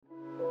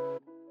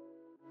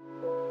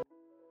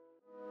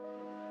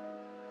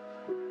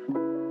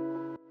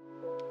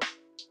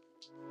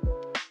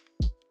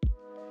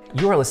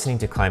You are listening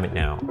to Climate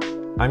Now.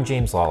 I'm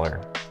James Lawler.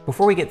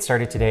 Before we get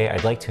started today,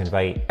 I'd like to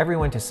invite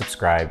everyone to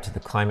subscribe to the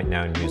Climate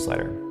Now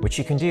newsletter, which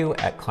you can do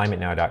at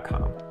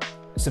climatenow.com.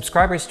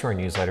 Subscribers to our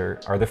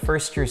newsletter are the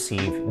first to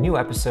receive new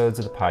episodes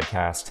of the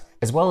podcast,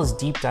 as well as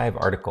deep dive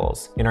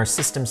articles in our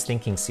Systems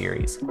Thinking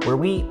series, where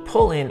we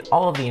pull in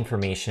all of the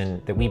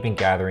information that we've been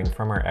gathering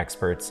from our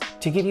experts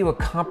to give you a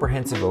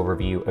comprehensive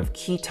overview of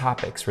key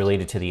topics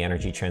related to the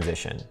energy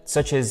transition,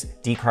 such as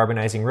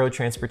decarbonizing road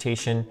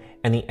transportation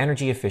and the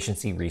energy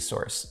efficiency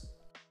resource.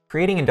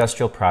 Creating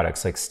industrial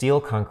products like steel,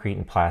 concrete,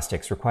 and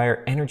plastics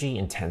require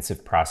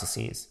energy-intensive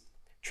processes.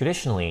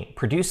 Traditionally,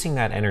 producing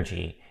that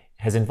energy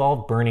has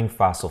involved burning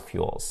fossil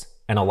fuels,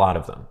 and a lot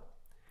of them.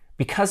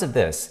 Because of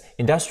this,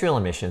 industrial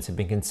emissions have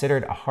been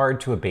considered a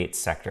hard-to-abate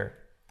sector.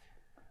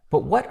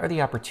 But what are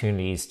the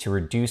opportunities to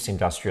reduce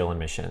industrial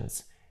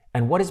emissions,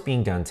 and what is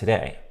being done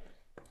today?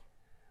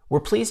 We're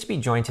pleased to be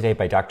joined today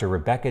by Dr.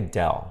 Rebecca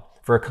Dell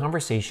for a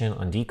conversation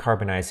on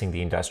decarbonizing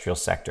the industrial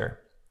sector.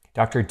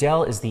 Dr.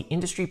 Dell is the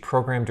Industry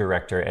Program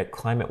Director at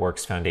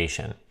ClimateWorks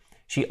Foundation.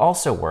 She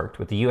also worked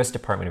with the U.S.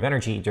 Department of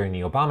Energy during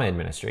the Obama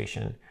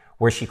administration,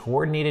 where she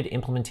coordinated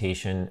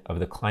implementation of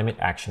the Climate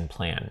Action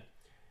Plan.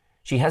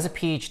 She has a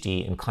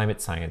PhD in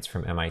climate science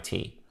from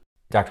MIT.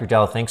 Dr.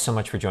 Dell, thanks so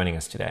much for joining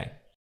us today.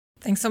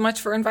 Thanks so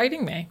much for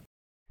inviting me.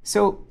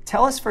 So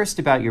tell us first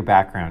about your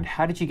background.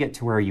 How did you get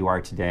to where you are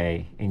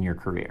today in your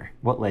career?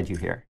 What led you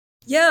here?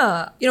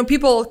 Yeah,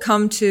 people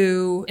come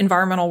to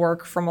environmental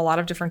work from a lot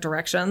of different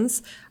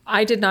directions.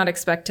 I did not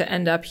expect to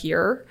end up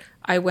here.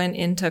 I went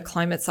into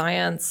climate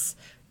science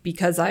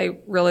because I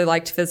really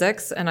liked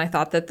physics, and I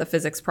thought that the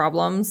physics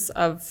problems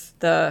of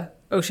the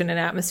ocean and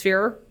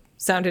atmosphere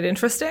sounded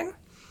interesting.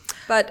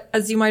 But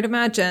as you might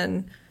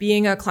imagine,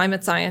 being a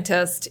climate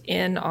scientist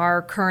in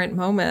our current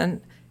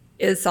moment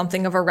is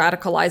something of a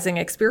radicalizing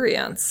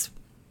experience.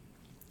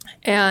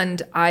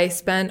 And I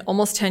spent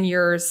almost 10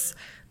 years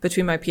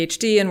between my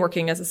PhD and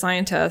working as a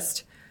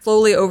scientist.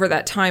 Slowly over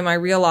that time, I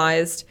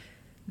realized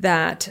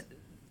that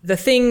the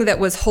thing that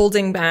was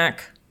holding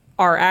back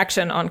our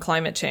action on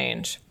climate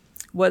change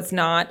was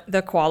not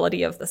the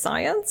quality of the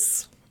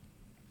science.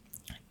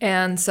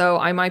 And so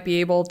I might be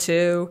able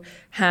to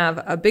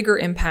have a bigger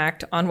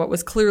impact on what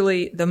was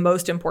clearly the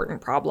most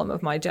important problem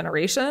of my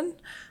generation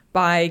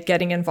by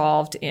getting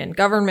involved in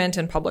government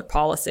and public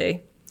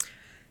policy.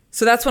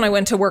 So that's when I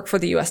went to work for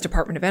the U.S.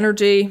 Department of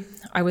Energy.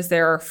 I was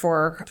there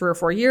for 3 or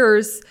 4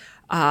 years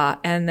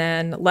and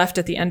then left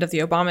at the end of the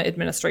Obama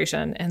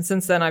administration. And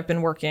since then, I've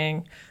been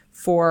working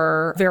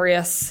for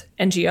various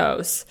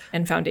NGOs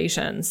and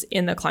foundations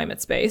in the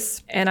climate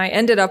space. And I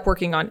ended up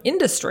working on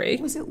industry.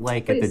 What was it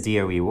like at the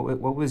DOE?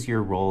 What was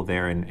your role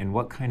there, and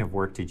what kind of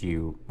work did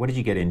you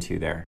get into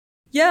there?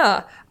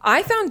 Yeah,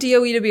 I found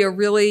DOE to be a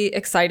really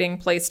exciting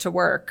place to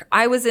work.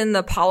 I was in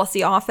the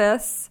policy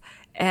office,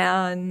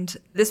 and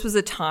this was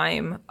a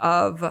time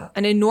of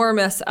an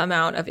enormous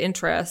amount of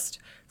interest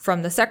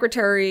from the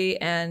secretary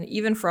and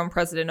even from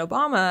President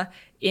Obama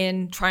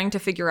in trying to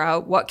figure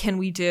out what can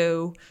we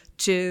do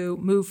to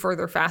move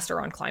further faster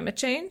on climate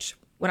change.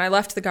 When I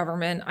left the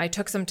government, I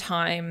took some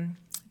time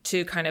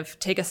to kind of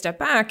take a step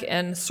back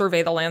and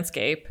survey the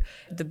landscape.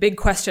 The big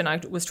question I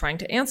was trying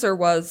to answer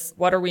was,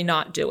 what are we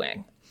not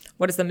doing?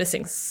 What is the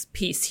missing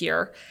piece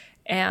here?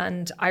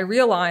 And I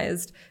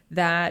realized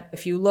that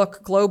if you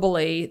look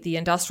globally, the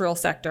industrial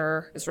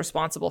sector is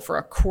responsible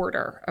for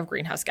 1/4 of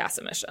greenhouse gas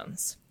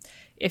emissions.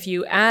 If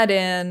you add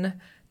in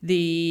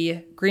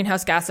the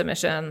greenhouse gas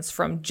emissions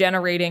from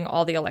generating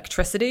all the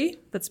electricity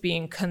that's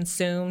being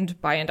consumed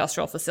by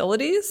industrial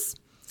facilities,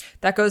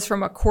 that goes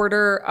from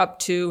 1/4 up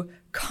to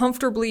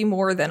comfortably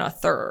more than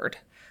 1/3,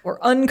 or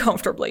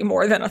uncomfortably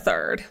more than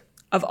 1/3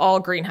 of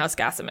all greenhouse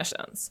gas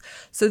emissions.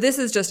 So this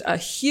is just a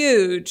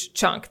huge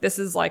chunk. This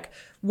is like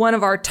one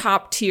of our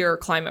top tier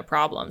climate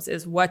problems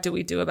is what do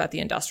we do about the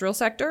industrial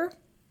sector?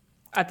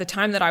 At the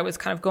time that I was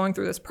kind of going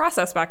through this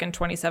process back in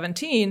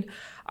 2017,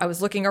 I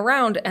was looking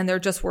around and there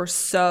just were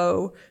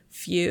so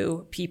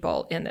few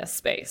people in this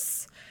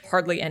space.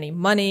 Hardly any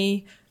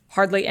money,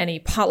 hardly any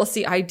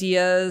policy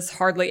ideas,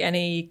 hardly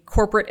any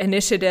corporate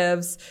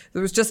initiatives.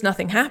 There was just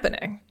nothing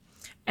happening.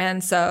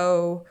 And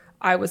so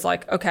I was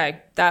like,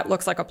 okay, that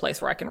looks like a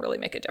place where I can really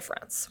make a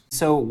difference.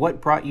 So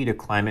what brought you to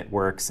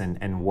ClimateWorks,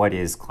 and what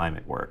is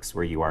ClimateWorks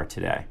where you are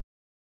today?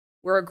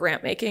 We're a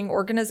grant-making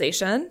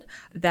organization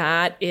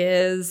that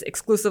is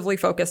exclusively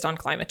focused on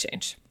climate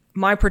change.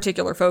 My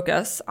particular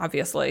focus,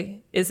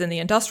 obviously, is in the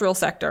industrial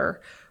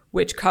sector,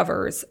 which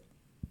covers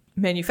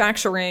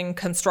manufacturing,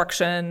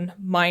 construction,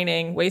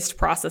 mining, waste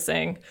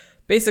processing.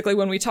 Basically,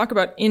 when we talk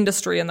about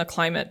industry in the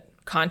climate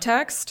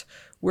context,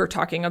 we're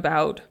talking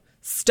about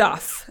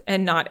stuff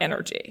and not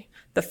energy,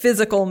 the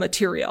physical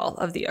material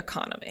of the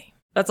economy.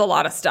 That's a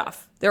lot of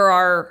stuff. There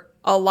are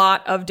a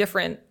lot of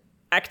different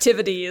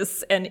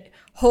activities and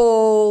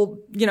whole,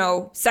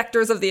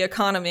 sectors of the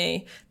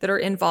economy that are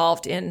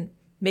involved in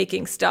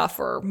making stuff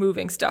or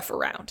moving stuff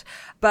around.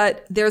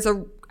 But there's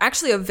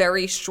actually a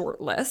very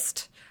short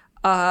list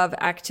of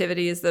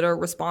activities that are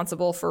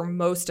responsible for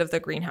most of the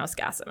greenhouse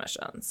gas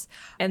emissions.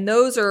 And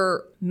those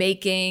are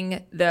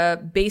making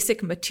the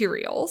basic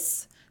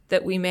materials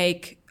that we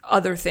make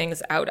other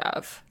things out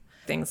of.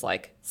 Things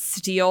like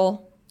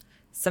steel,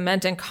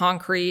 cement and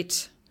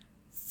concrete,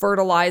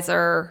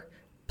 fertilizer,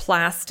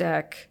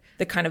 plastic,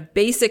 the kind of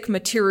basic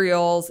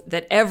materials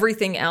that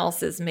everything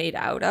else is made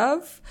out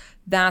of.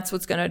 That's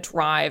what's going to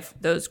drive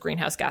those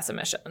greenhouse gas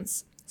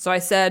emissions. So I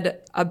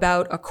said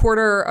about a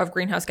quarter of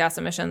greenhouse gas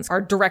emissions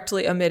are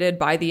directly emitted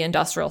by the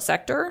industrial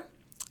sector.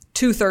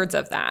 2/3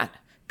 of that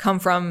come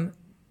from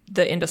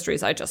the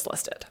industries I just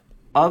listed.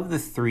 Of the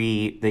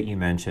three that you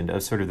mentioned,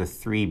 of sort of the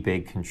three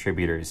big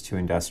contributors to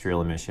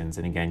industrial emissions,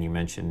 and again, you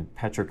mentioned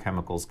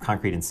petrochemicals,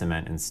 concrete and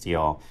cement and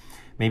steel.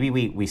 Maybe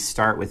we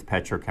start with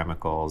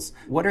petrochemicals.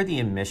 What are the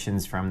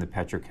emissions from the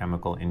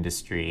petrochemical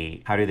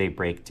industry? How do they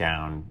break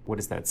down? What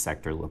does that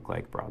sector look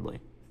like broadly?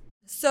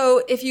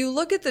 So if you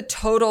look at the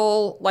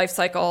total life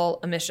cycle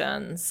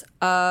emissions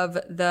of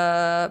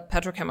the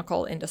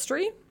petrochemical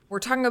industry, we're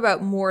talking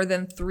about more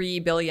than 3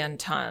 billion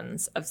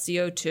tons of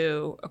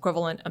CO2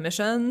 equivalent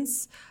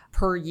emissions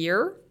per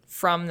year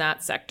from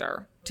that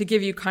sector. To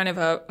give you kind of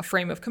a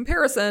frame of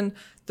comparison,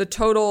 the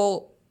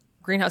total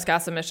greenhouse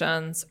gas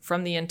emissions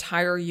from the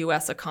entire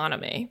US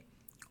economy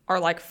are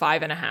like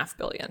 5.5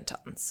 billion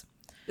tons.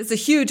 It's a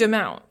huge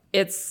amount.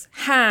 It's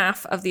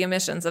half of the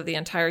emissions of the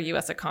entire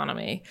US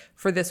economy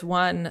for this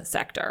one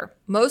sector.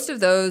 Most of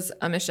those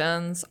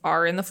emissions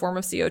are in the form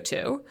of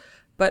CO2,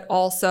 but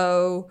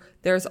also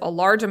there's a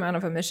large amount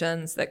of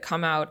emissions that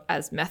come out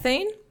as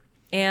methane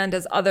and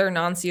as other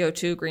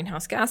non-CO2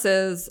 greenhouse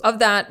gases. Of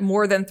that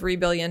more than 3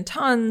 billion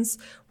tons,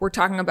 we're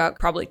talking about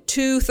probably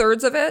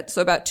 2/3 of it,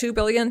 so about 2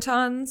 billion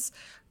tons,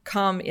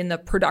 come in the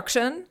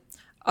production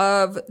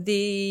of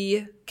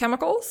the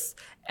chemicals,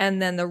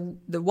 and then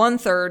the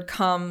 1/3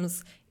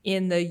 comes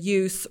in the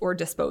use or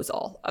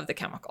disposal of the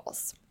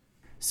chemicals.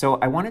 So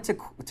I wanted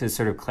to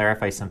sort of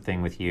clarify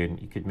something with you,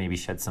 and you could maybe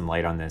shed some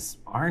light on this.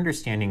 Our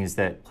understanding is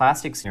that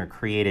plastics are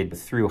created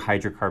through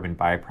hydrocarbon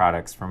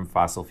byproducts from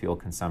fossil fuel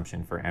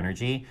consumption for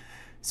energy.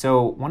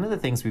 So one of the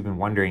things we've been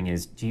wondering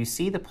is, do you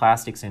see the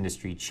plastics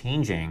industry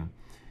changing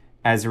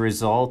as a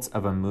result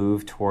of a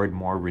move toward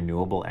more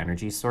renewable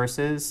energy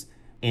sources,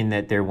 in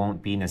that there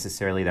won't be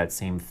necessarily that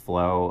same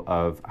flow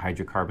of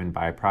hydrocarbon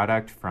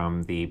byproduct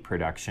from the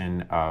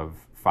production of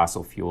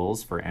fossil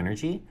fuels for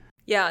energy?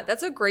 Yeah,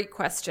 that's a great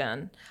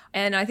question.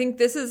 And I think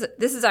this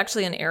is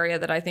actually an area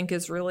that I think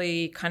is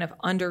really kind of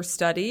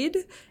understudied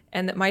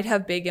and that might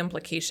have big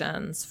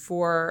implications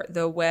for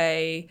the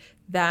way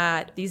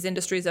that these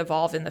industries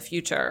evolve in the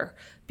future.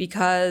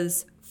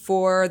 Because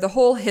for the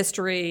whole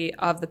history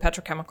of the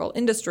petrochemical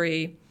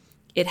industry,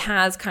 it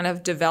has kind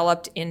of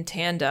developed in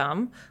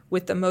tandem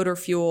with the motor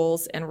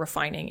fuels and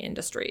refining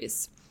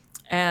industries.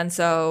 And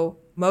so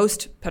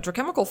most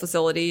petrochemical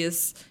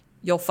facilities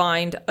you'll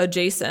find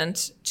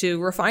adjacent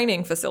to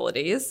refining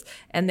facilities,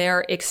 and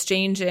they're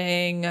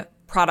exchanging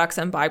products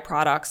and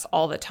byproducts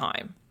all the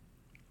time.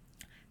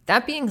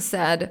 That being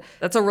said,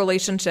 that's a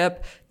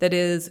relationship that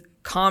is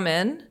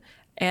common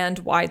and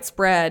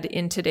widespread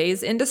in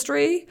today's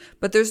industry,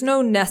 but there's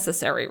no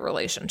necessary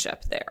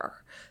relationship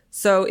there.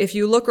 So if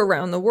you look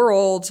around the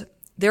world,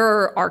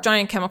 there are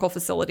giant chemical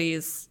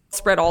facilities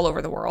spread all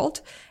over the world.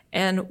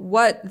 And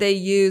what they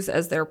use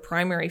as their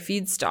primary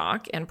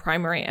feedstock and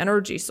primary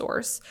energy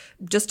source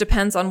just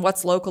depends on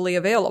what's locally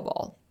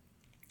available.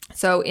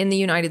 So in the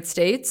United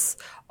States,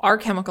 our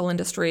chemical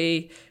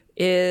industry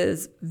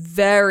is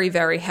very,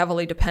 very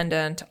heavily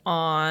dependent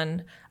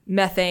on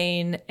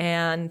methane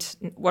and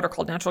what are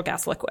called natural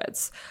gas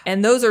liquids.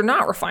 And those are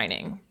not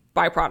refining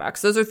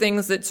byproducts. Those are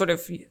things that sort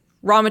of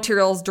raw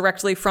materials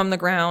directly from the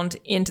ground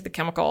into the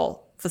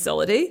chemical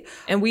facility.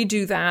 And we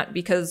do that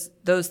because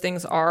those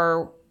things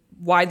are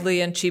widely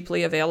and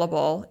cheaply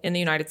available in the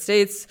United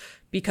States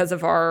because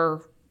of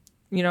our,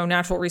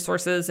 natural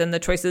resources and the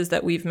choices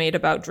that we've made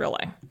about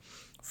drilling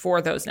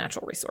for those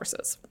natural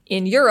resources.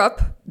 In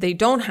Europe, they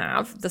don't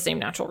have the same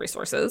natural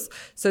resources,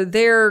 so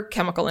their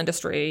chemical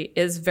industry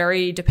is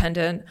very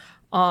dependent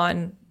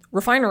on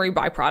refinery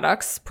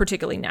byproducts,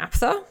 particularly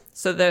naphtha.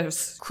 So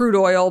there's crude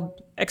oil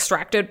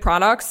extracted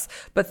products,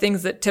 but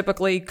things that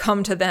typically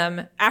come to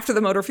them after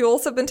the motor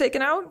fuels have been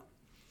taken out.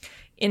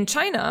 In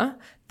China,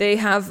 they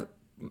have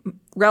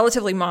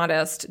relatively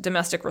modest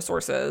domestic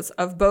resources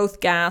of both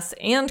gas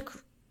and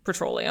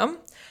petroleum.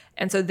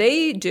 And so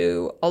they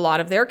do a lot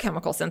of their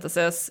chemical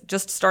synthesis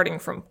just starting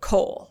from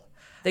coal.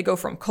 They go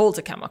from coal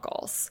to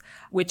chemicals,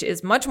 which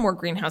is much more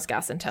greenhouse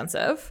gas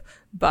intensive,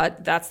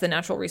 but that's the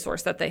natural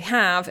resource that they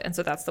have. And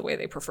so that's the way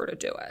they prefer to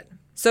do it.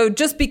 So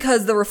just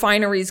because the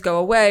refineries go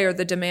away or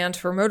the demand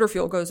for motor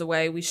fuel goes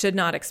away, we should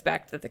not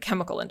expect that the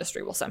chemical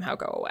industry will somehow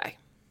go away.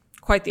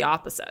 Quite the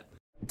opposite.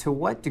 To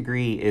what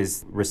degree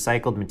is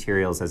recycled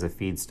materials as a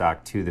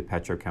feedstock to the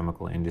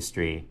petrochemical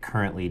industry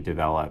currently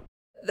developed?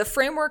 The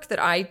framework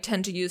that I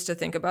tend to use to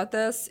think about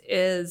this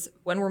is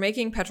when we're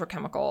making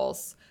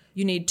petrochemicals,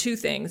 you need two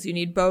things. You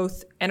need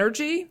both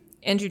energy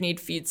and you need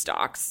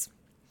feedstocks.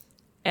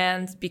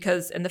 And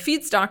because in the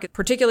feedstock,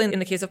 particularly in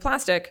the case of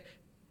plastic,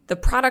 the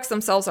products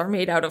themselves are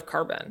made out of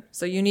carbon.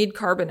 So you need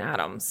carbon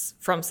atoms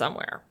from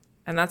somewhere,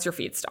 and that's your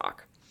feedstock.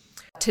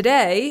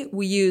 Today,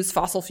 we use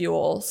fossil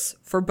fuels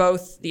for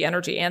both the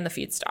energy and the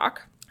feedstock.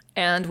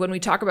 And when we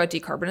talk about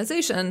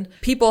decarbonization,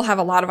 people have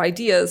a lot of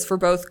ideas for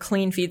both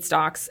clean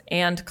feedstocks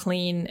and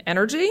clean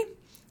energy.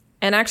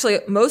 And actually,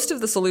 most of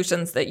the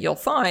solutions that you'll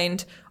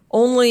find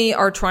only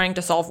are trying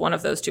to solve one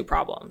of those two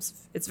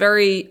problems. It's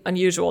very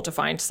unusual to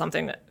find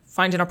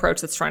an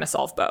approach that's trying to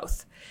solve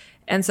both.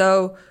 And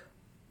so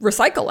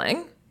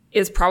recycling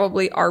is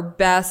probably our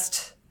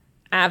best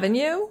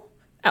avenue,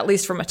 at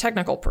least from a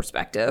technical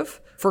perspective,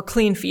 for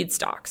clean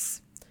feedstocks.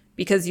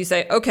 Because you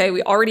say, okay,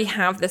 we already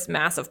have this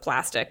mass of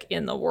plastic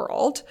in the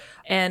world,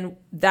 and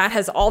that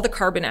has all the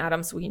carbon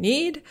atoms we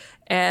need,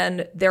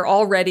 and they're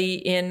already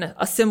in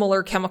a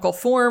similar chemical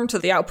form to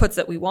the outputs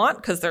that we want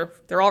because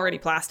they're already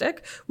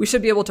plastic. We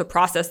should be able to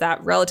process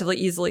that relatively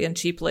easily and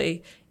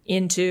cheaply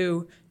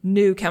into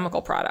new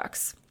chemical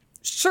products.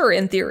 Sure,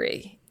 in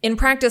theory. In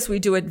practice, we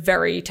do a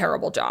very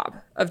terrible job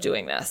of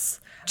doing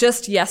this.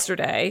 Just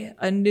yesterday,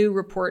 a new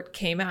report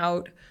came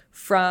out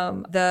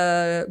from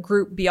the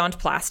group Beyond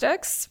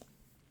Plastics,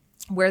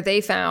 where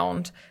they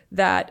found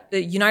that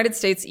the United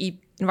States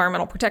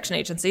Environmental Protection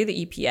Agency,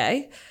 the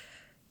EPA,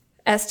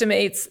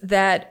 estimates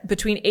that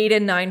between 8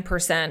 and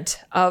 9%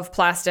 of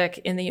plastic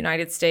in the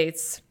United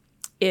States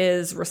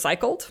is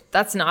recycled.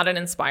 That's not an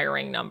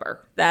inspiring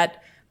number.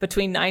 That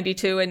between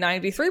 92 and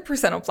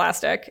 93% of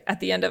plastic at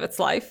the end of its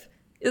life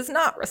is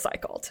not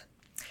recycled.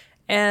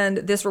 And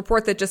this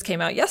report that just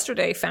came out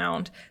yesterday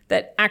found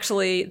that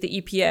actually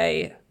the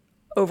EPA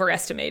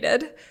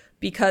overestimated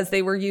because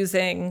they were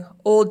using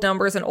old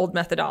numbers and old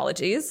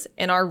methodologies,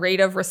 and our rate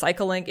of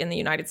recycling in the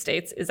United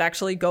States is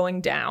actually going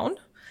down,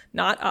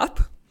 not up.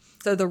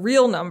 So the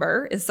real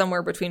number is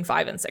somewhere between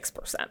 5 and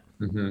 6%.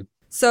 Mm-hmm.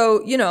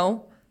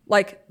 So,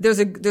 there's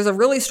a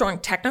really strong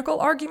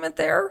technical argument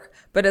there,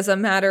 but as a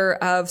matter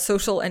of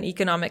social and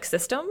economic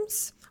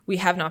systems, we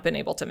have not been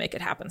able to make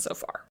it happen so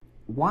far.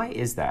 Why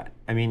is that?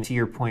 I mean, to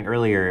your point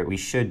earlier, we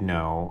should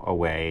know a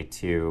way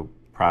to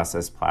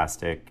process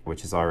plastic,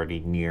 which is already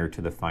near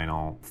to the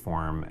final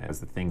form as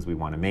the things we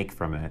want to make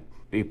from it.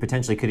 It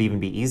potentially could even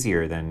be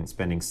easier than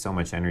spending so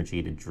much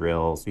energy to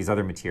drill these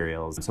other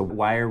materials. So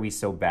why are we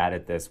so bad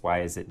at this?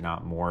 Why is it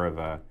not more of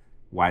a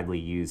widely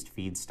used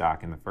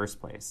feedstock in the first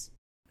place?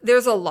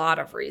 There's a lot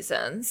of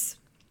reasons.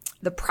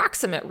 The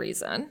proximate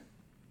reason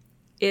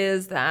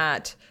is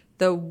that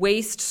the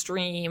waste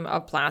stream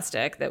of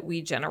plastic that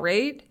we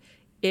generate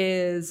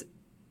is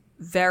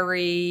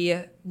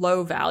very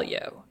low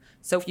value.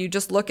 So if you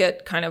just look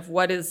at kind of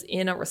what is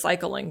in a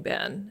recycling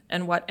bin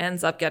and what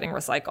ends up getting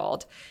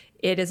recycled,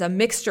 it is a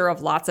mixture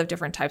of lots of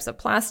different types of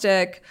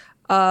plastic,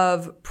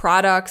 of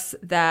products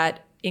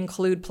that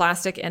include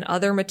plastic and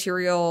other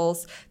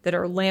materials that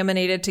are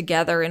laminated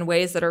together in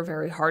ways that are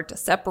very hard to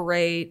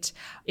separate.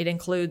 It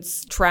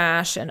includes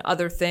trash and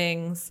other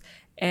things.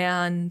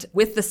 And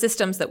with the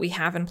systems that we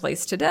have in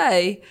place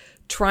today,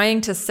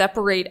 trying to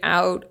separate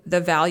out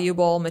the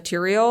valuable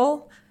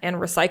material and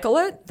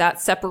recycle it,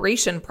 that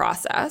separation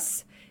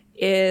process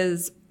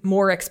is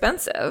more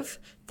expensive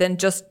than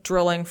just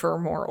drilling for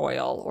more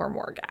oil or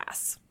more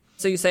gas.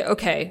 So you say,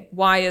 okay,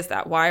 why is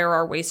that? Why are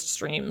our waste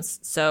streams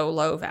so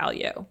low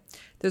value?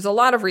 There's a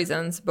lot of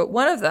reasons, but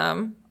one of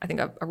them, I think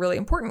a really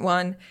important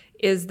one,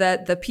 is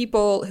that the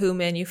people who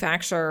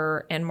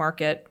manufacture and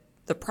market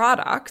the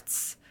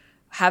products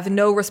have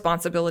no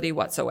responsibility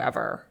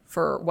whatsoever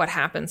for what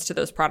happens to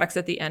those products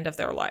at the end of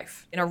their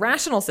life. In a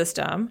rational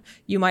system,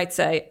 you might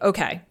say,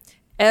 okay,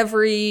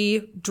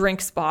 every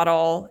drinks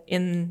bottle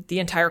in the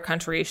entire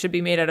country should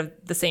be made out of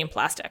the same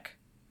plastic.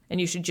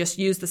 And you should just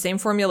use the same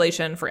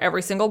formulation for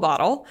every single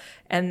bottle.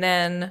 And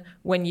then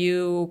when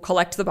you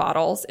collect the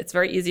bottles, it's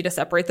very easy to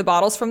separate the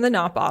bottles from the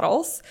not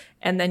bottles.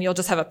 And then you'll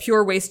just have a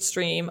pure waste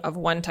stream of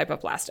one type of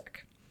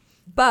plastic.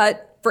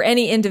 But for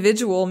any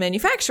individual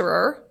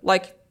manufacturer,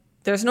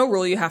 there's no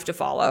rule you have to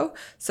follow.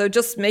 So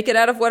just make it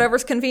out of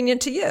whatever's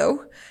convenient to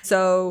you.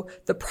 So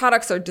the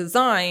products are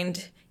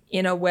designed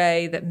in a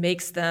way that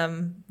makes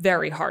them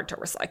very hard to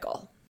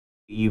recycle.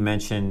 You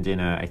mentioned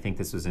I think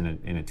this was in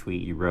a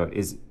tweet you wrote,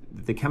 is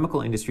the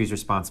chemical industry is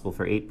responsible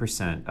for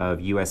 8% of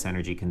U.S.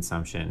 energy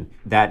consumption.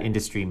 That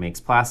industry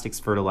makes plastics,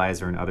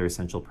 fertilizer, and other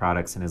essential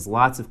products and has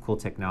lots of cool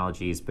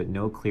technologies, but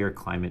no clear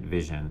climate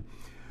vision.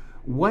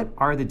 What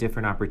are the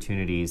different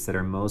opportunities that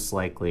are most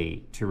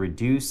likely to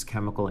reduce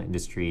chemical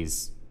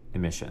industry's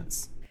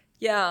emissions?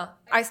 Yeah,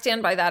 I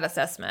stand by that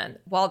assessment.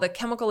 While the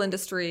chemical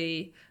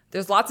industry,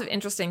 there's lots of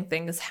interesting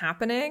things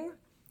happening,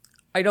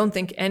 I don't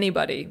think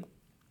anybody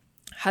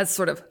has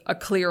sort of a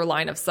clear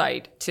line of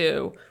sight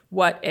to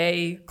what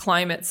a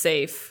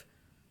climate-safe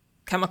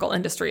chemical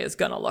industry is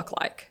going to look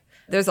like.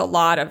 There's a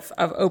lot of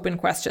open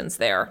questions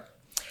there.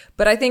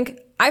 But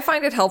I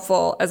find it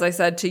helpful, as I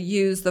said, to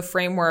use the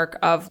framework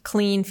of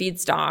clean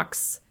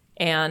feedstocks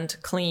and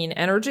clean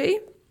energy.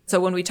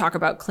 So when we talk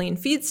about clean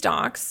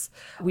feedstocks,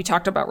 we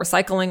talked about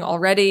recycling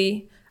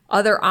already.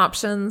 Other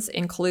options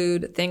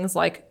include things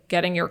like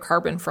getting your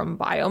carbon from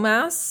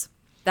biomass.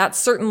 That's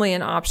certainly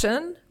an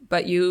option,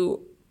 but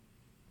you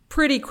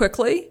pretty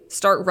quickly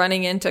start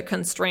running into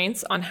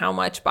constraints on how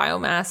much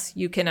biomass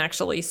you can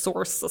actually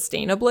source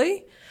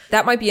sustainably.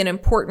 That might be an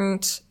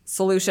important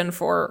solution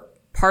for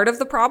part of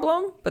the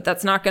problem, but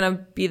that's not going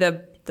to be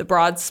the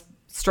broad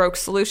stroke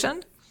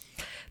solution.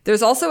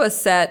 There's also a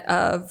set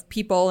of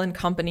people and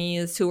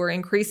companies who are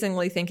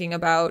increasingly thinking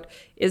about,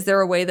 is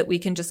there a way that we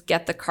can just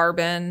get the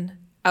carbon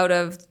out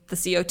of the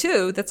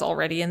CO2 that's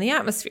already in the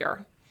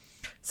atmosphere?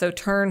 So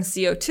turn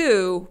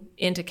CO2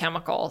 into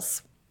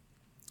chemicals.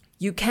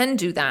 You can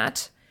do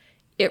that.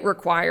 It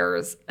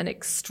requires an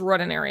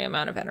extraordinary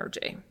amount of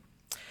energy.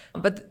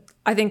 But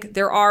I think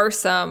there are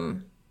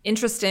some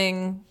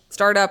interesting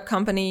startup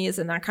companies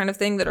and that kind of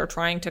thing that are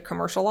trying to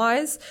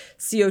commercialize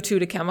CO2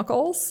 to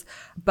chemicals.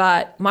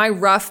 But my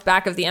rough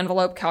back of the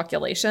envelope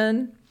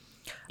calculation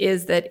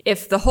is that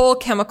if the whole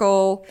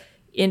chemical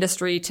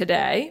industry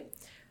today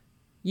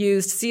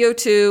used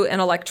CO2 and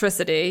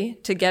electricity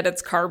to get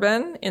its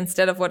carbon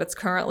instead of what it's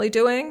currently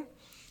doing,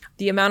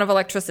 the amount of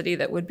electricity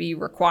that would be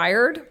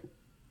required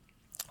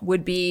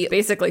would be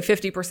basically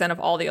 50% of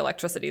all the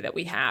electricity that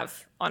we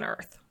have on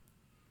Earth.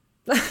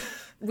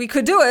 We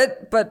could do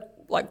it, but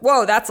like,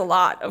 whoa, that's a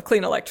lot of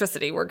clean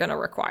electricity we're going to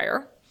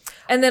require.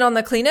 And then on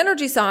the clean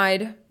energy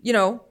side,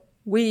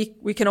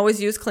 we can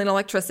always use clean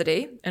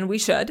electricity, and we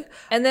should.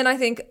 And then I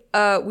think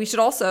we should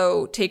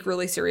also take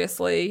really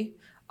seriously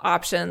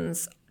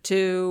options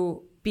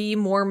to be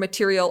more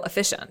material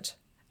efficient.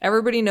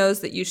 Everybody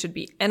knows that you should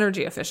be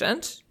energy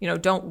efficient,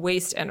 don't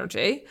waste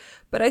energy.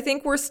 But I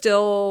think we're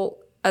still,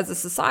 as a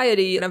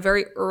society, in a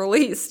very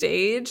early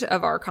stage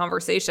of our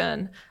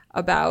conversation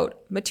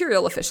about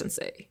material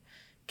efficiency.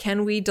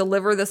 Can we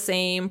deliver the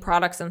same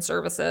products and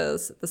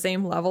services, the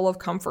same level of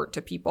comfort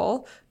to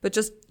people, but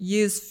just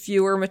use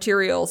fewer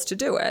materials to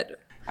do it?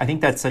 I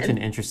think that's such an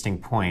interesting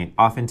point.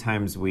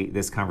 Oftentimes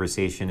this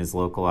conversation is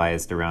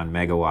localized around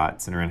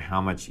megawatts and around how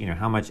much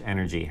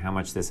energy, how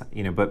much this,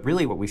 but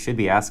really what we should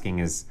be asking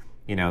is,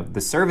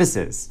 the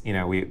services,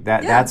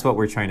 that's what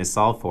we're trying to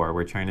solve for.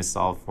 We're trying to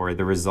solve for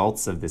the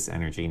results of this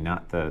energy,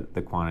 not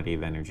the quantity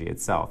of energy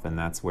itself. And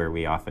that's where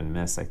we often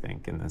miss, I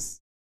think, in this.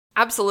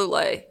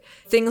 Absolutely.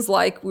 Things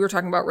like we were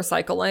talking about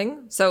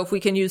recycling. So if we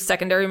can use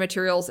secondary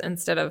materials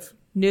instead of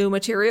new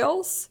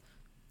materials,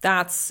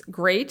 that's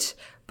great.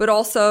 But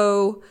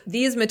also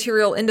these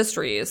material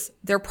industries,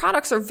 their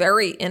products are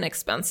very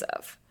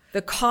inexpensive.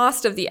 The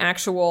cost of the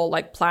actual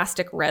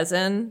plastic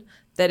resin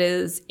that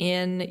is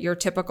in your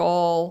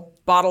typical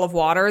bottle of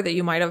water that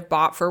you might have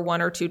bought for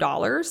 $1 or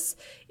 $2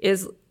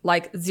 is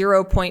like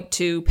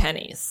 0.2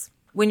 pennies.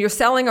 When you're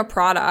selling a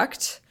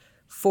product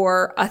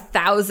for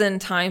 1,000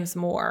 times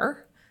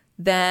more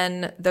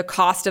than the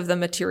cost of the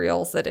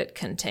materials that it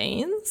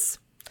contains,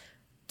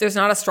 there's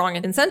not a strong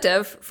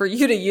incentive for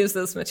you to use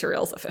those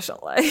materials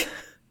efficiently.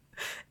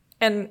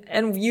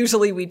 and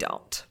usually we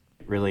don't.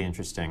 Really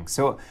interesting.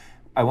 So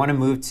I want to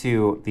move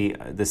to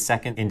the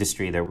second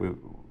industry that we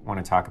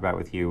want to talk about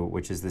with you,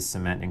 which is the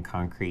cement and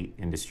concrete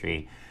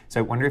industry. So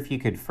I wonder if you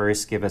could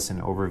first give us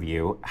an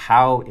overview.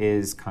 How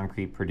is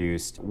concrete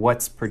produced?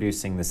 What's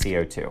producing the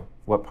CO2?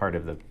 What part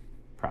of the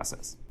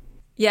process?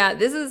 Yeah,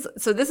 this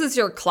is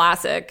your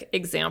classic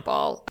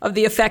example of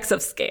the effects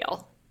of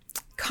scale.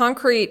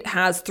 Concrete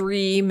has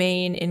three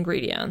main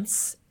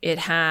ingredients. It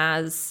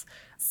has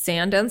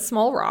sand and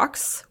small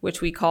rocks,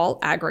 which we call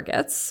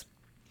aggregates,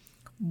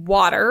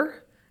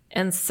 water,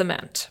 and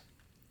cement.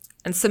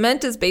 And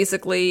cement is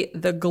basically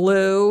the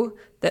glue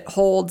that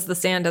holds the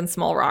sand and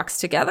small rocks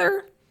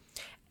together.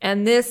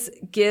 And this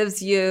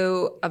gives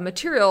you a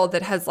material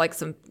that has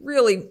some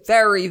really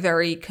very,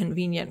 very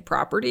convenient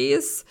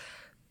properties.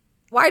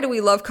 Why do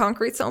we love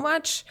concrete so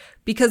much?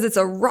 Because it's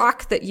a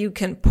rock that you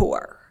can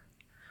pour.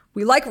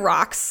 We like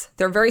rocks.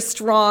 They're very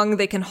strong.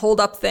 They can hold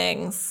up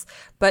things.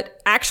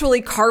 But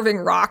actually carving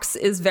rocks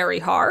is very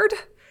hard.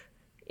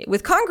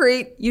 With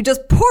concrete, you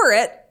just pour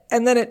it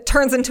and then it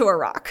turns into a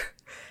rock.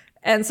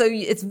 And so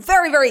it's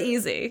very, very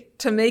easy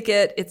to make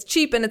it. It's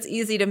cheap and it's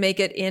easy to make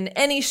it in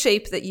any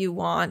shape that you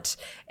want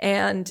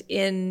and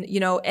in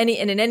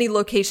any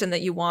location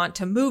that you want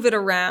to move it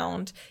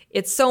around.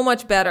 It's so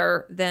much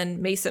better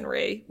than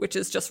masonry, which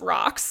is just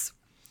rocks.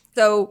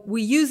 So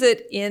we use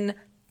it in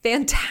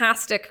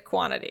fantastic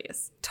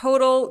quantities.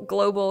 Total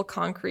global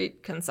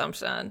concrete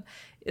consumption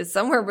is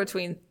somewhere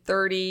between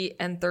 30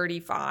 and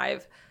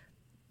 35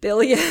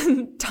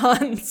 billion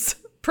tons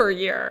per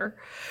year,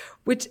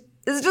 which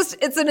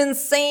it's an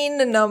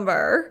insane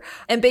number.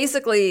 And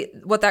basically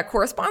what that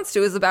corresponds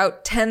to is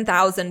about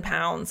 10,000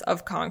 pounds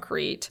of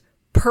concrete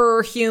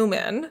per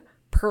human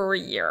per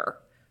year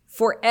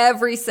for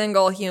every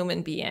single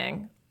human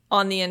being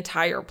on the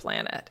entire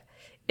planet.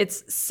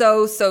 It's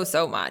so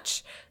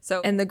much.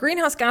 And the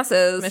greenhouse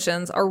gases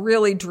emissions are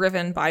really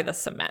driven by the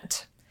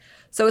cement.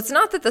 So it's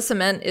not that the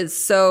cement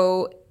is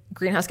so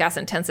greenhouse gas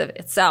intensive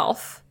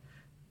itself,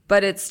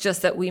 but it's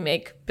just that we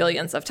make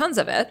billions of tons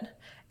of it.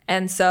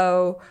 And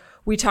so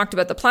We talked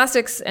about the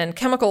plastics and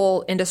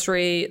chemical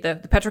industry, the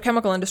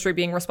petrochemical industry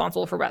being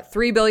responsible for about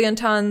 3 billion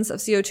tons of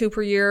CO2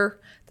 per year.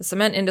 The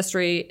cement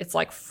industry, it's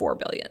like 4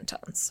 billion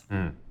tons.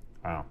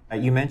 Wow.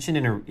 You mentioned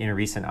in a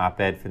recent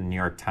op-ed for the New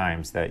York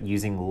Times that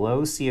using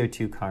low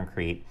CO2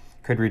 concrete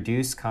could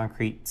reduce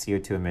concrete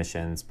CO2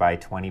 emissions by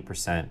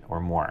 20%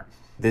 or more.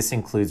 This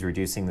includes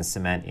reducing the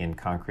cement in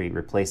concrete,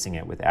 replacing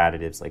it with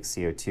additives like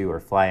CO2 or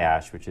fly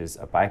ash, which is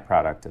a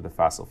byproduct of the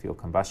fossil fuel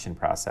combustion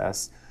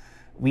process.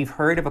 We've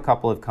heard of a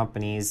couple of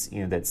companies,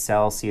 that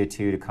sell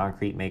CO2 to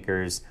concrete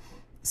makers.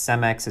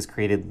 Cemex has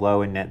created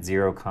low and net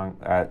zero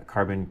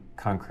carbon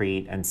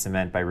concrete and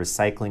cement by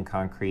recycling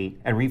concrete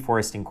and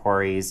reforesting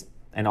quarries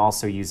and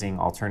also using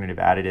alternative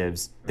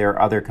additives. There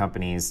are other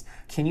companies.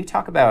 Can you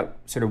talk about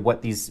sort of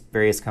what these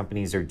various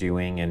companies are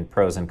doing and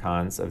pros and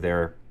cons of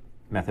their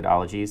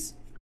methodologies?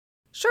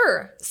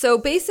 Sure. So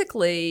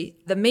basically,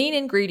 the main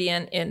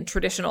ingredient in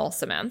traditional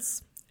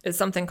cements is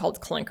something called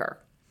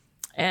clinker.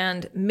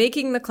 And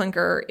making the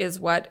clinker is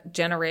what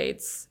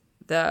generates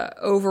the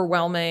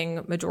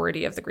overwhelming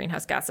majority of the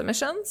greenhouse gas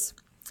emissions.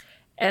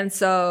 And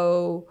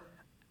so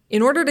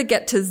in order to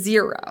get to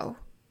zero,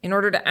 in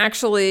order to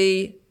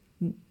actually,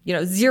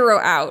 zero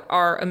out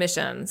our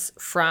emissions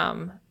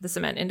from the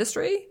cement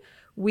industry,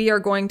 we are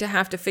going to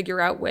have to figure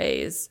out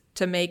ways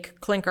to make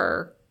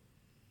clinker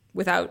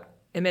without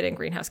emitting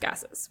greenhouse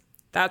gases.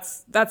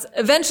 That's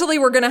eventually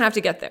we're going to have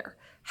to get there.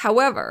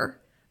 However,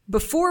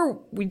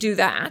 before we do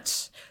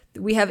that,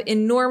 we have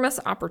enormous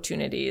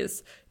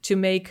opportunities to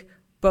make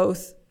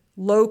both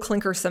low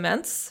clinker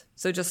cements,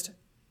 so just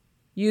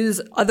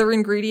use other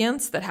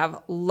ingredients that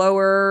have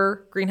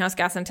lower greenhouse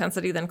gas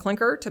intensity than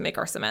clinker to make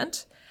our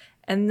cement,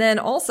 and then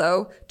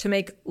also to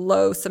make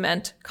low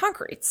cement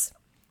concretes.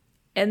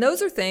 And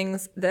those are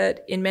things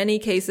that in many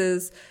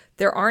cases,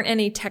 there aren't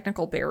any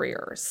technical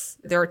barriers.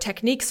 There are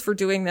techniques for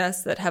doing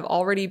this that have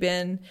already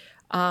been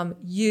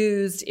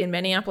used in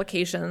many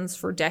applications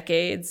for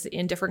decades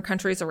in different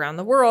countries around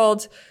the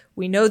world.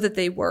 We know that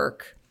they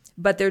work,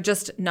 but they're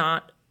just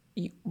not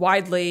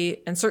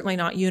widely and certainly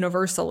not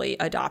universally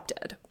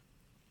adopted.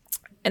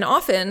 And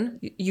often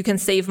you can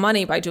save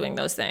money by doing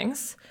those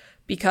things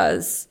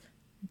because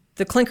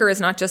the clinker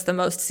is not just the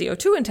most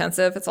CO2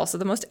 intensive, it's also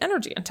the most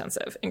energy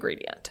intensive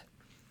ingredient.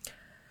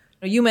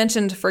 You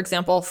mentioned, for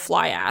example,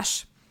 fly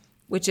ash,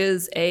 which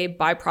is a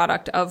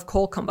byproduct of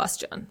coal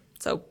combustion,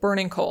 so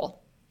burning coal.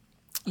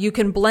 You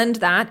can blend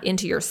that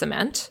into your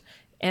cement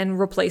and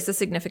replace a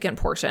significant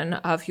portion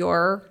of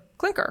your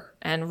clinker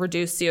and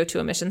reduce CO2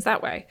 emissions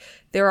that way.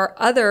 There are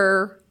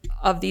other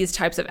of these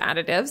types of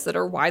additives that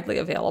are widely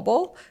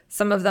available.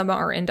 Some of them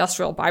are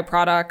industrial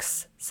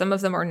byproducts, some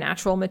of them are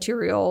natural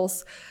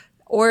materials,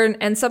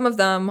 and some of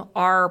them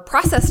are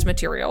processed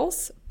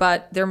materials,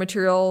 but they're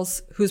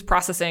materials whose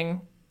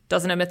processing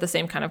doesn't emit the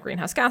same kind of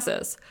greenhouse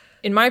gases.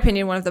 In my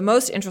opinion, one of the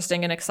most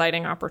interesting and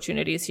exciting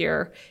opportunities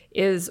here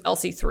is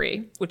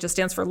LC3, which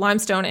stands for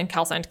limestone and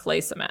calcined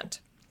clay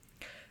cement.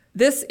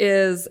 This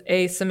is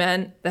a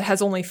cement that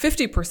has only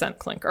 50%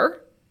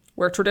 clinker,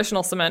 where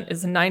traditional cement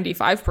is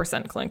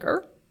 95%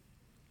 clinker.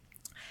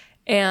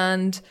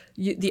 And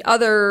the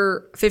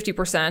other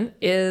 50%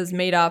 is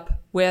made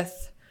up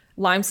with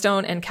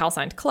limestone and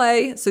calcined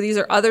clay. So these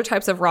are other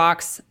types of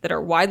rocks that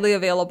are widely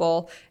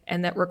available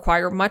and that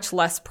require much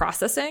less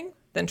processing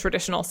than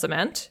traditional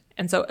cement,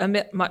 and so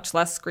emit much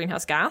less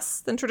greenhouse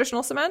gas than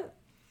traditional cement.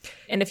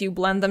 And if you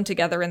blend them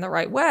together in the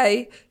right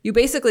way, you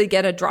basically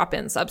get a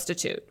drop-in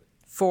substitute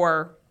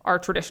for our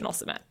traditional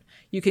cement.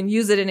 You can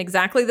use it in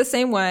exactly the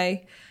same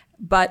way,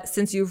 but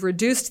since you've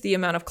reduced the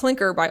amount of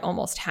clinker by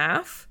almost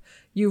half,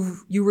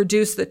 you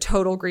reduce the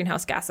total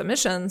greenhouse gas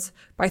emissions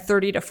by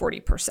 30 to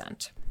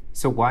 40%.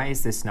 So why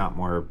is this not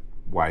more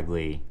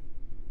widely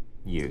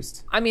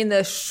used? I mean,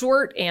 the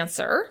short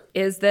answer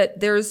is that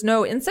there's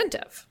no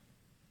incentive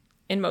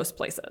in most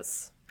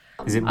places.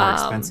 Is it more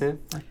expensive?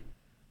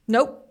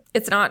 Nope,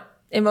 it's not.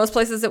 In most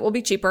places, it will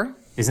be cheaper.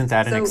 Isn't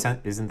that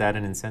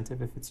an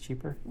incentive if it's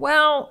cheaper?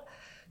 Well,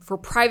 for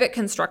private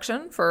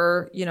construction,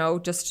 for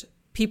just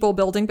people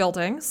building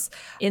buildings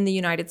in the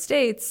United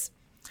States,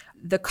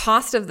 the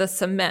cost of the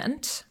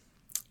cement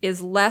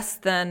is less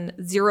than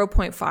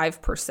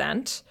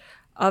 0.5%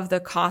 of the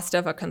cost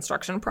of a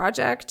construction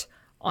project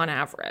on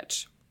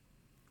average.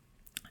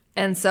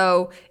 And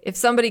so if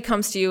somebody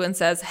comes to you and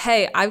says,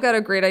 hey, I've got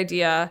a great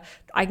idea,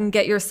 I can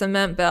get your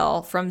cement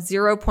bill from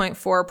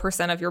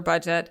 0.4% of your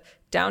budget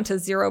down to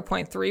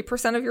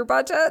 0.3% of your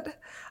budget,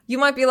 you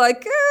might be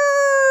like,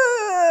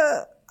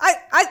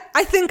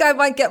 I think I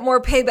might get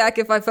more payback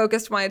if I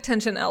focused my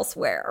attention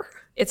elsewhere.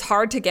 It's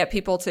hard to get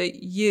people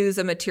to use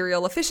a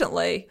material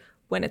efficiently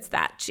when it's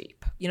that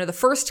cheap. The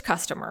first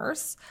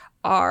customers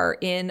are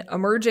in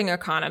emerging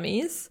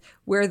economies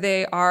where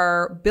they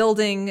are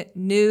building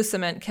new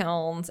cement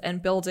kilns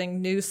and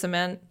building new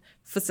cement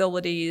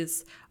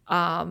facilities.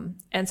 And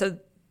so,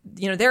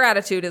 their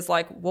attitude is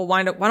like, well,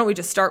 why don't we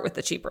just start with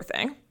the cheaper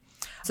thing?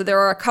 So there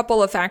are a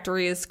couple of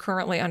factories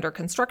currently under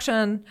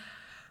construction,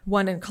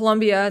 one in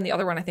Colombia and the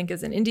other one I think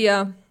is in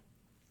India,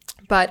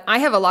 But I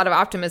have a lot of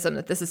optimism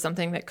that this is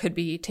something that could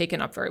be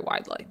taken up very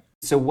widely.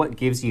 So what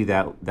gives you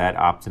that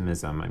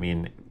optimism? I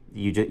mean,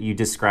 you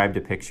described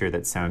a picture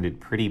that sounded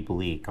pretty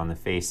bleak on the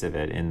face of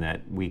it, in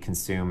that we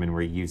consume and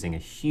we're using a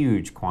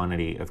huge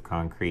quantity of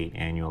concrete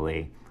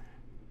annually.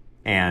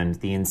 And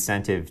the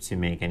incentive to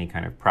make any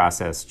kind of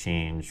process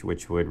change,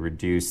 which would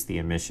reduce the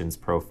emissions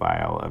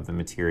profile of the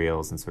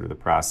materials and sort of the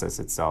process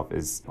itself,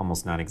 is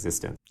almost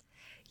non-existent.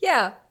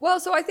 Yeah. Well,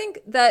 so I think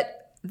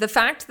that the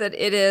fact that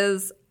it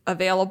is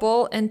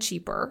available and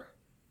cheaper,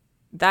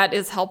 that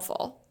is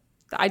helpful.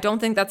 I don't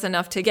think that's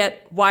enough to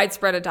get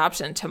widespread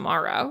adoption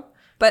tomorrow.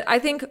 But I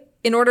think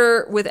in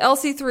order, with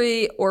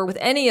LC3 or with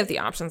any of the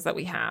options that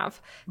we have,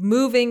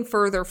 moving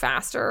further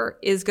faster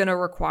is going to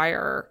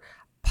require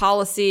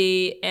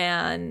policy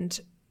and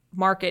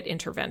market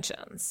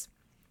interventions.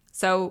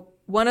 So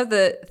one of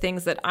the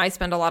things that I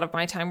spend a lot of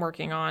my time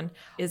working on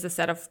is a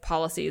set of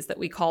policies that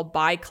we call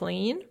Buy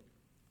Clean,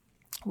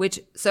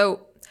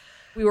 so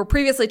we were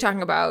previously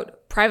talking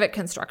about private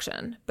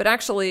construction, but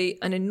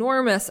actually an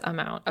enormous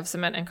amount of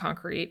cement and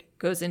concrete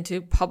goes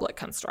into public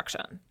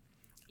construction.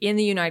 In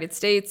the United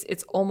States,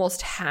 it's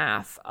almost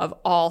half of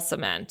all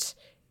cement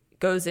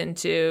goes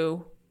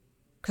into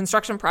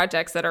construction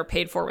projects that are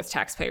paid for with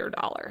taxpayer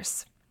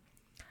dollars.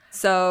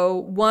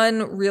 So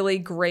one really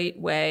great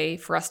way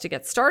for us to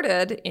get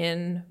started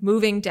in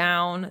moving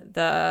down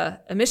the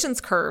emissions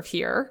curve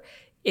here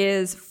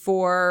is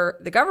for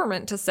the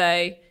government to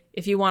say,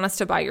 if you want us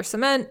to buy your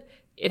cement,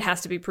 it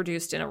has to be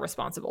produced in a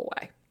responsible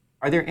way.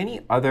 Are there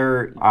any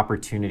other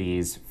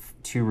opportunities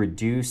to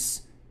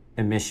reduce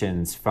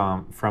emissions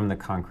from the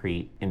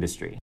concrete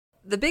industry?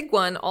 The big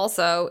one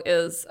also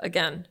is,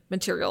 again,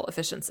 material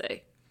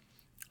efficiency.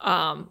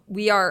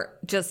 We are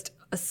just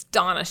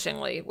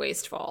astonishingly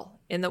wasteful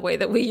in the way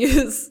that we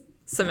use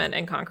cement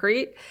and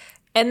concrete.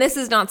 And this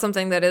is not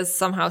something that is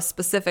somehow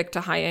specific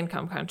to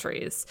high-income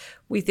countries.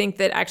 We think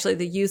that actually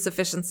the use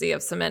efficiency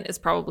of cement is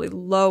probably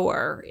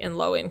lower in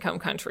low-income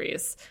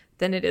countries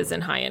than it is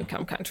in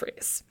high-income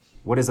countries.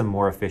 What does a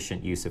more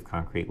efficient use of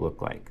concrete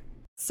look like?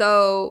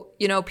 So,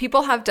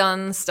 people have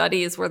done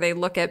studies where they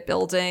look at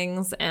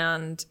buildings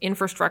and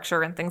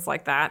infrastructure and things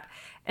like that,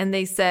 and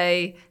they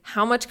say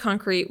how much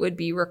concrete would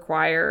be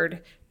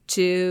required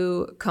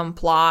to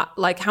comply,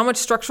 like how much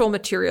structural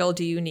material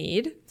do you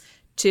need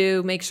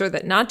to make sure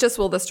that not just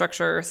will the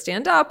structure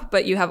stand up,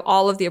 but you have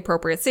all of the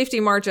appropriate safety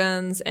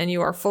margins and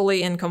you are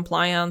fully in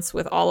compliance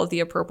with all of the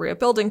appropriate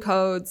building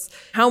codes.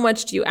 How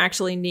much do you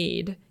actually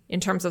need in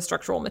terms of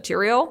structural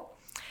material?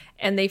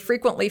 And they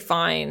frequently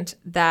find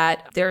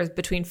that there's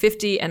between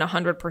 50 and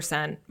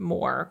 100%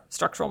 more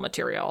structural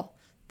material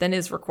than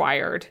is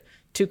required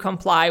to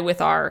comply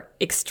with our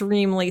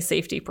extremely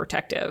safety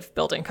protective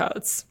building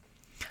codes.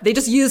 They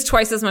just use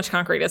twice as much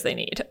concrete as they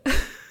need.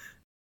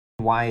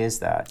 Why is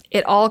that?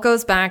 It all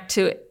goes back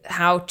to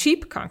how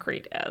cheap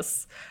concrete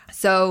is.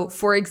 So,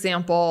 for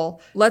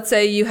example, let's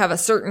say you have a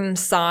certain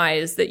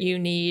size that you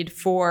need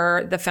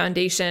for the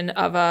foundation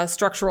of a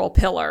structural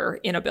pillar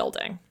in a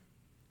building.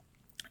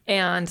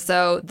 And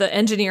so the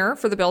engineer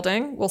for the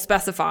building will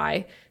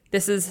specify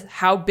this is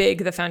how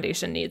big the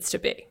foundation needs to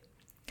be.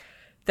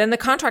 Then the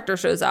contractor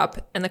shows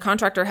up and the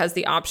contractor has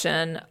the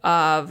option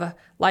of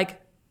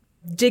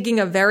digging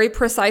a very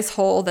precise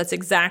hole that's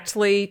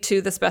exactly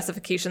to the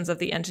specifications of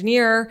the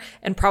engineer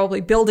and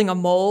probably building a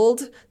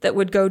mold that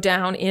would go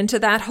down into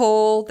that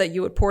hole that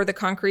you would pour the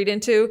concrete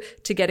into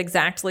to get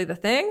exactly the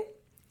thing.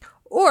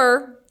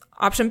 Or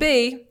option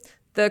B,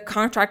 the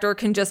contractor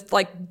can just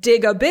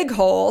dig a big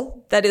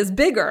hole that is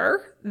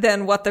bigger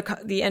than what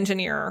the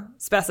engineer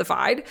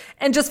specified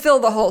and just fill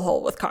the whole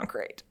hole with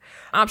concrete.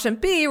 Option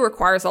B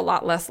requires a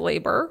lot less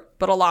labor,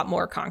 but a lot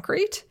more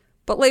concrete.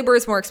 But labor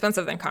is more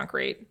expensive than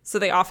concrete, so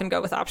they often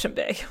go with option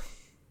B.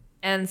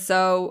 And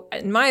so,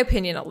 in my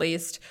opinion at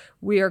least,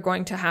 we are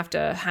going to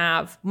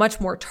have much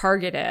more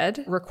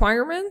targeted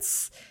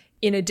requirements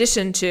in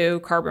addition to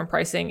carbon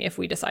pricing if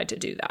we decide to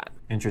do that.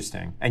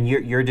 Interesting. And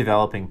you're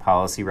developing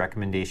policy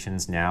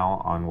recommendations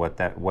now on what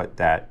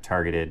that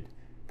targeted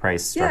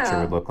price structure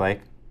would look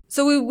like?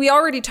 So we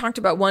already talked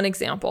about one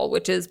example,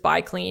 which is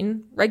Buy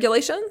Clean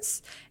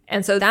regulations.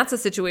 And so that's a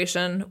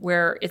situation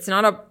where it's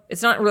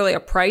not really a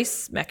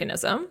price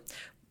mechanism.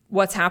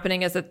 What's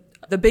happening is that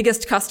the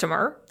biggest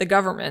customer, the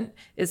government,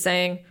 is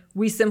saying,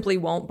 we simply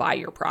won't buy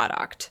your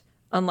product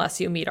unless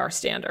you meet our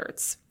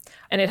standards.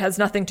 And it has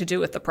nothing to do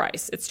with the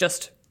price. It's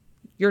just,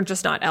 you're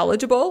just not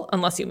eligible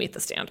unless you meet the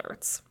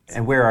standards.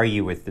 And where are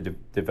you with the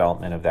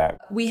development of that?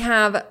 We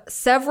have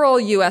several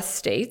U.S.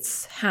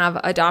 states have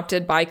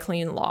adopted Buy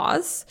Clean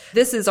laws.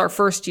 This is our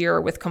first year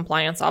with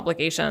compliance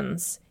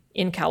obligations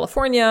in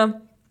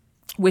California,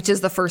 which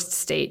is the first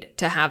state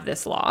to have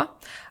this law.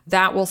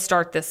 That will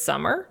start this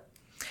summer.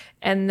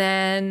 And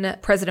then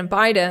President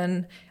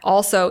Biden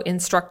also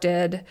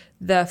instructed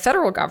the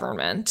federal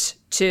government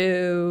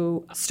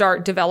to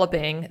start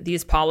developing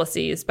these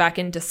policies back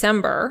in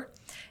December.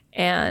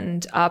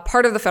 And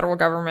part of the federal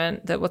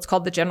government, what's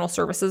called the General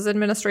Services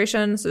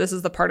Administration, so this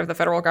is the part of the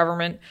federal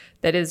government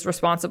that is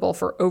responsible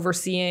for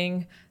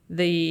overseeing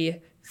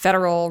the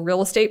federal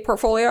real estate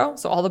portfolio,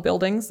 so all the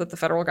buildings that the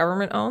federal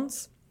government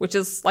owns, which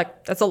is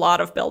that's a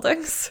lot of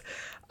buildings.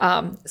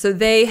 So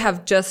they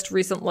have just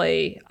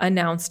recently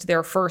announced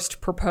their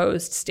first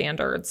proposed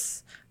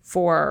standards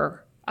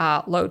for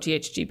low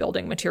GHG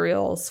building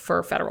materials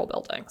for federal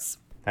buildings.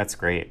 That's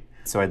great.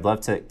 So I'd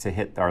love to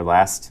hit our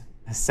last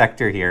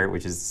sector here,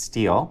 which is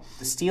steel.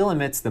 Steel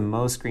emits the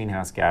most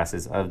greenhouse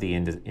gases of the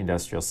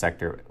industrial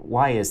sector.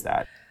 Why is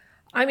that?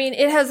 I mean,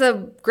 it has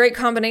a great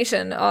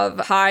combination of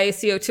high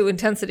CO2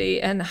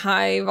 intensity and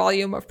high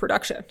volume of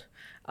production.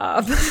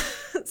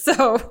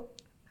 So,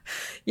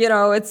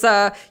 it's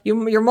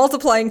you're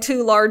multiplying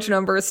two large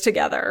numbers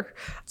together.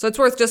 So it's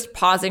worth just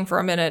pausing for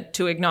a minute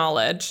to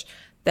acknowledge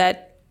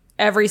that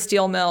every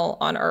steel mill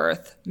on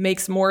Earth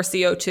makes more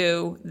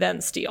CO2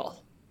 than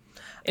steel.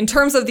 In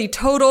terms of the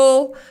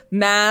total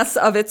mass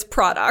of its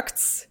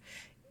products,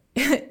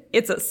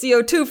 it's a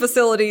CO2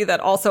 facility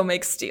that also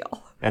makes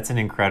steel. That's an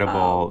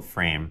incredible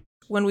frame.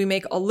 When we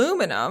make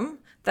aluminum,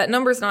 that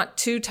number is not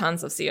 2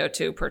 tons of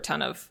CO2 per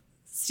ton of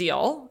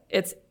steel.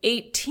 It's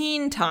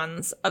 18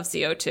 tons of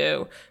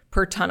CO2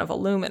 per ton of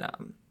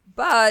aluminum.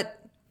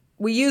 But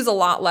we use a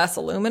lot less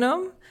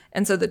aluminum,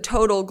 and so the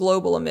total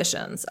global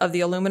emissions of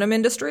the aluminum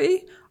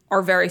industry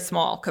are very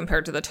small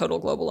compared to the total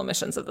global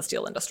emissions of the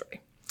steel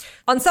industry.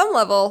 On some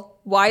level,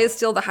 why is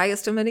steel the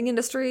highest emitting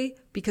industry?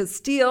 Because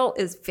steel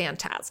is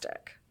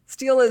fantastic.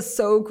 Steel is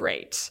so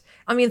great.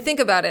 I mean, think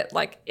about it.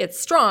 It's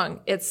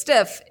strong, it's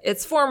stiff,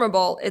 it's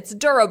formable, it's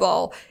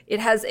durable. It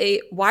has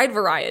a wide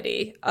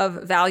variety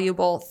of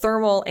valuable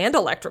thermal and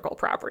electrical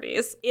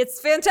properties.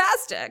 It's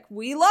fantastic.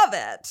 We love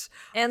it.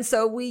 And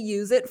so we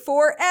use it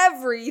for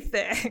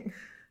everything.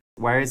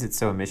 Why is it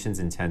so emissions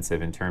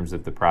intensive in terms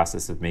of the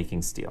process of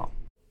making steel?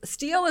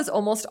 Steel is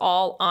almost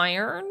all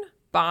iron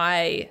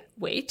by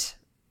weight.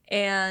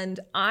 And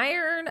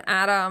iron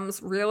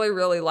atoms really,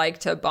 really like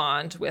to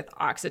bond with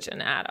oxygen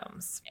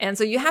atoms. And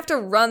so you have to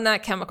run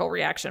that chemical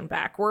reaction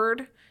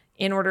backward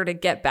in order to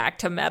get back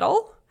to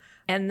metal.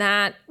 And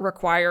that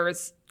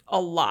requires a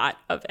lot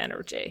of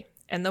energy.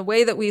 And the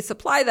way that we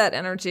supply that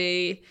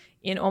energy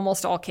in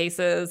almost all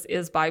cases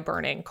is by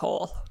burning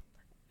coal.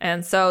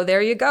 And so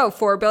there you go,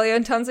 4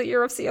 billion tons a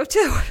year of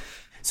CO2.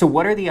 So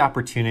what are the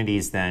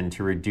opportunities then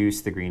to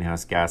reduce the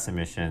greenhouse gas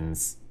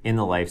emissions in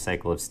the life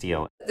cycle of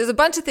steel? There's a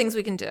bunch of things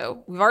we can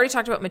do. We've already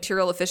talked about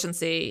material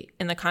efficiency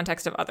in the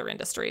context of other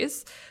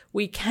industries.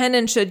 We can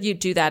and should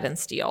do that in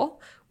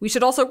steel. We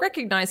should also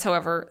recognize,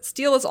 however,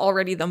 steel is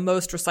already the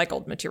most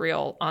recycled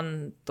material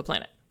on the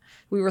planet.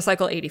 We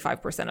recycle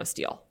 85% of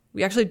steel.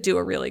 We actually do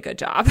a really good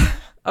job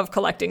of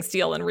collecting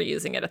steel and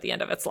reusing it at the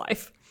end of its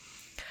life.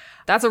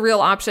 That's a real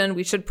option.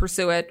 We should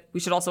pursue it. We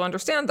should also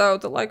understand, though,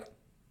 that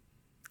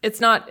it's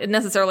not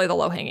necessarily the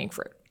low-hanging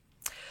fruit.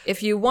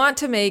 If you want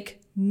to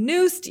make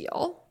new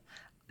steel,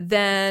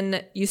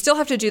 then you still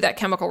have to do that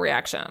chemical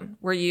reaction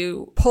where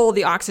you pull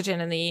the oxygen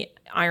and the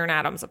iron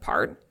atoms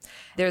apart.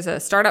 There's a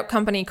startup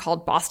company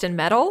called Boston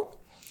Metal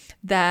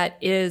that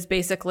is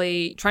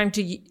basically trying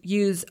to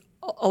use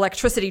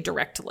electricity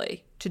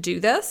directly to do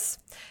this.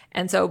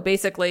 And so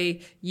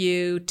basically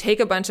you take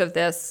a bunch of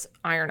this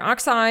iron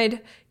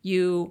oxide,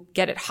 you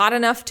get it hot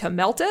enough to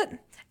melt it,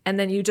 and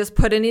then you just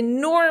put an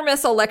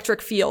enormous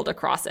electric field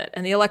across it.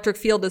 And the electric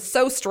field is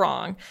so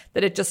strong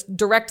that it just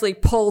directly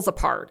pulls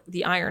apart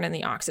the iron and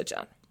the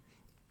oxygen.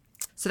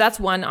 So that's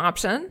one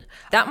option.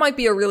 That might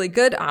be a really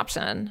good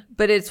option,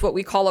 but it's what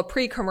we call a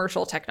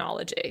pre-commercial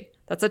technology.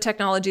 That's a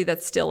technology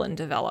that's still in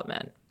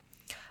development.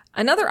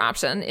 Another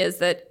option is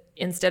that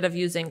instead of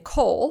using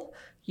coal,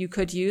 you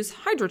could use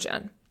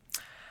hydrogen.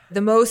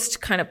 The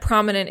most kind of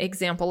prominent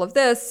example of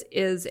this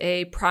is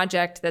a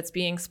project that's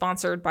being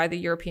sponsored by the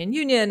European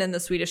Union and the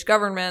Swedish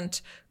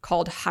government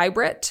called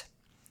HYBRIT,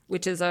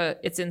 which is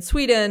it's in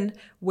Sweden,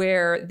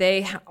 where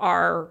they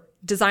are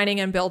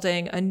designing and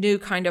building a new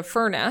kind of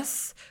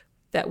furnace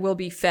that will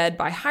be fed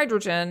by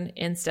hydrogen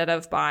instead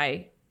of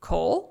by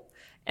coal.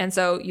 And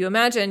so you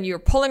imagine you're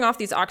pulling off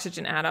these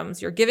oxygen atoms,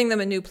 you're giving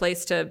them a new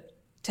place to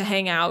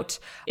hang out.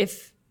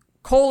 If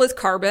coal is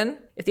carbon,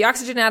 if the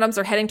oxygen atoms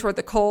are heading toward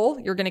the coal,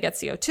 you're going to get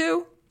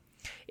CO2.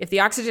 If the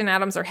oxygen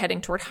atoms are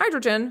heading toward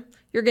hydrogen,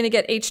 you're going to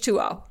get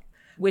H2O,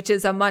 which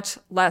is a much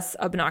less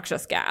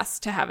obnoxious gas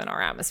to have in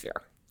our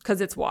atmosphere because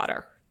it's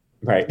water.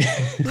 Right.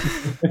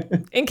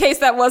 In case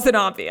that wasn't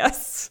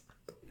obvious.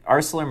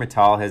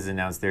 ArcelorMittal has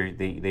announced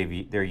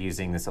they're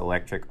using this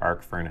electric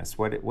arc furnace.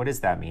 What does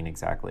that mean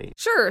exactly?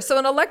 Sure. So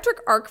an electric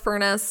arc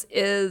furnace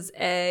is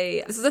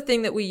a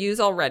thing that we use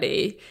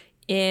already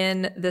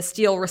in the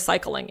steel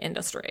recycling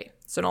industry.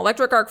 So an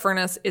electric arc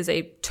furnace is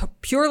a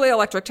purely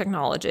electric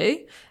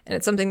technology, and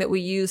it's something that we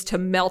use to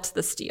melt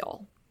the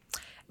steel.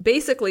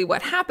 Basically,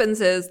 what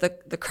happens is the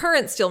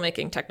current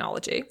steelmaking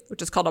technology,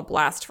 which is called a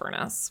blast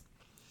furnace,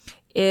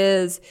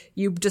 is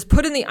you just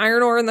put in the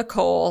iron ore and the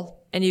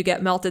coal, and you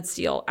get melted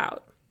steel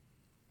out.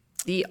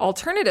 The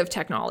alternative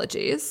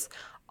technologies,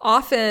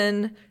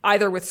 often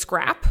either with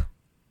scrap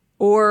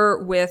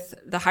or with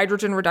the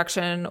hydrogen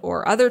reduction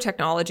or other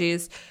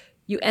technologies,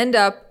 you end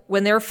up,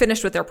 when they're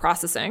finished with their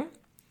processing,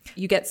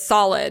 you get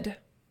solid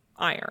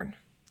iron.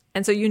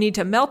 And so you need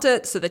to melt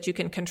it so that you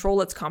can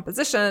control its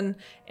composition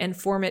and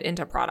form it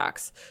into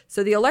products.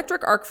 So the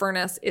electric arc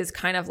furnace is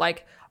kind of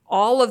like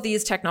all of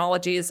these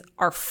technologies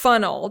are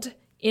funneled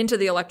into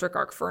the electric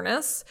arc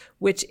furnace,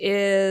 which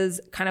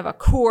is kind of a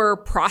core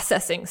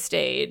processing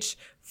stage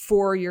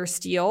for your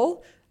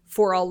steel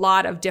for a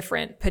lot of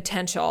different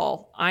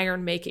potential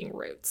iron making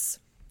routes.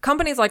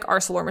 Companies like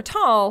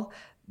ArcelorMittal,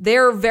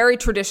 they're very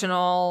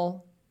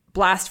traditional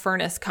blast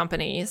furnace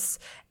companies.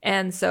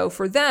 And so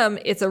for them,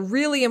 it's a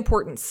really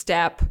important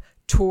step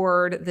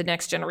toward the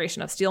next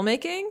generation of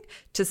steelmaking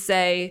to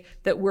say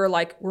that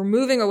we're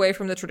moving away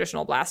from the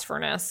traditional blast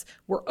furnace.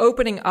 We're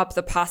opening up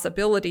the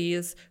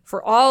possibilities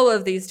for all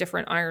of these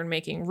different iron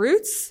making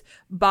routes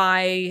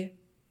by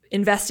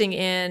investing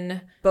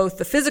in both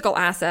the physical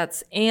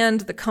assets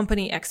and the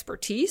company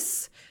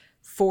expertise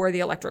for the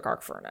electric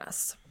arc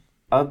furnace.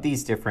 Of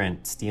these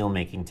different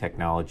steelmaking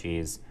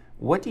technologies,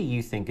 what do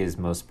you think is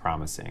most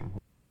promising?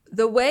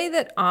 The way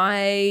that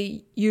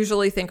I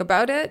usually think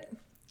about it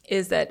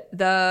is that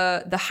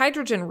the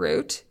hydrogen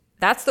route,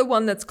 that's the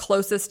one that's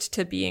closest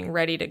to being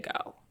ready to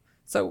go.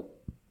 So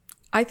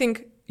I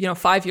think,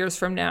 5 years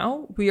from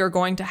now, we are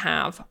going to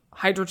have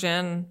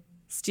hydrogen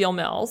steel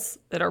mills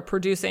that are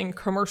producing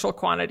commercial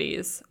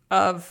quantities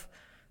of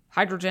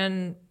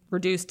hydrogen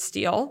reduced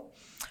steel.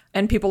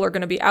 And people are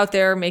going to be out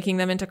there making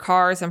them into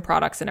cars and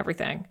products and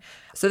everything.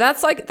 So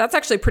that's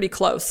actually pretty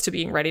close to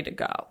being ready to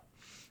go.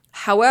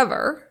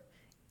 However,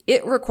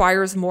 it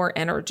requires more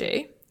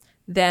energy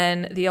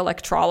than the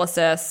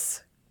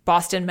electrolysis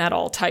Boston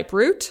Metal type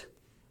route.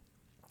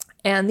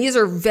 And these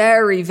are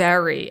very,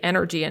 very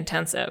energy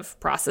intensive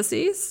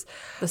processes.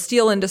 The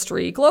steel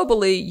industry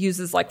globally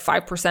uses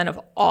 5% of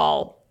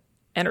all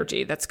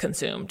energy that's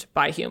consumed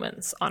by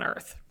humans on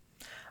Earth.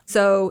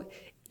 So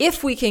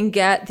if we can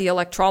get the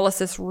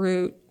electrolysis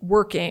route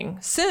working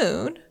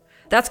soon,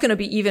 that's going to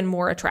be even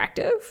more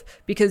attractive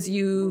because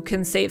you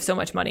can save so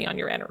much money on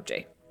your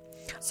energy.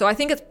 So I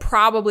think it's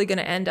probably going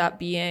to end up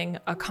being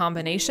a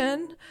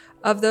combination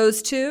of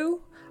those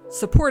two,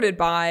 supported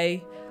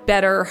by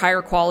better,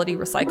 higher quality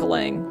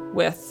recycling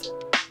with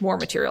more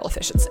material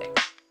efficiency.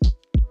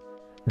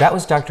 That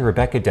was Dr.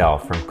 Rebecca Dell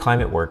from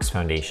ClimateWorks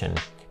Foundation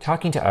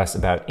talking to us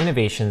about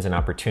innovations and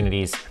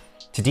opportunities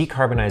to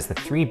decarbonize the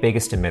three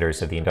biggest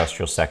emitters of the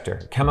industrial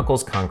sector: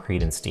 chemicals,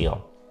 concrete, and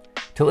steel.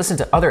 To listen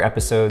to other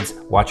episodes,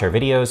 watch our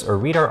videos, or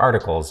read our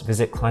articles,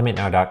 visit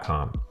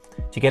climatenow.com.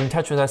 To get in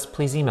touch with us,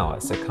 please email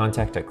us at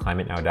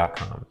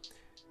contact@climatenow.com.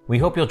 We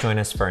hope you'll join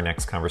us for our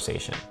next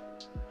conversation.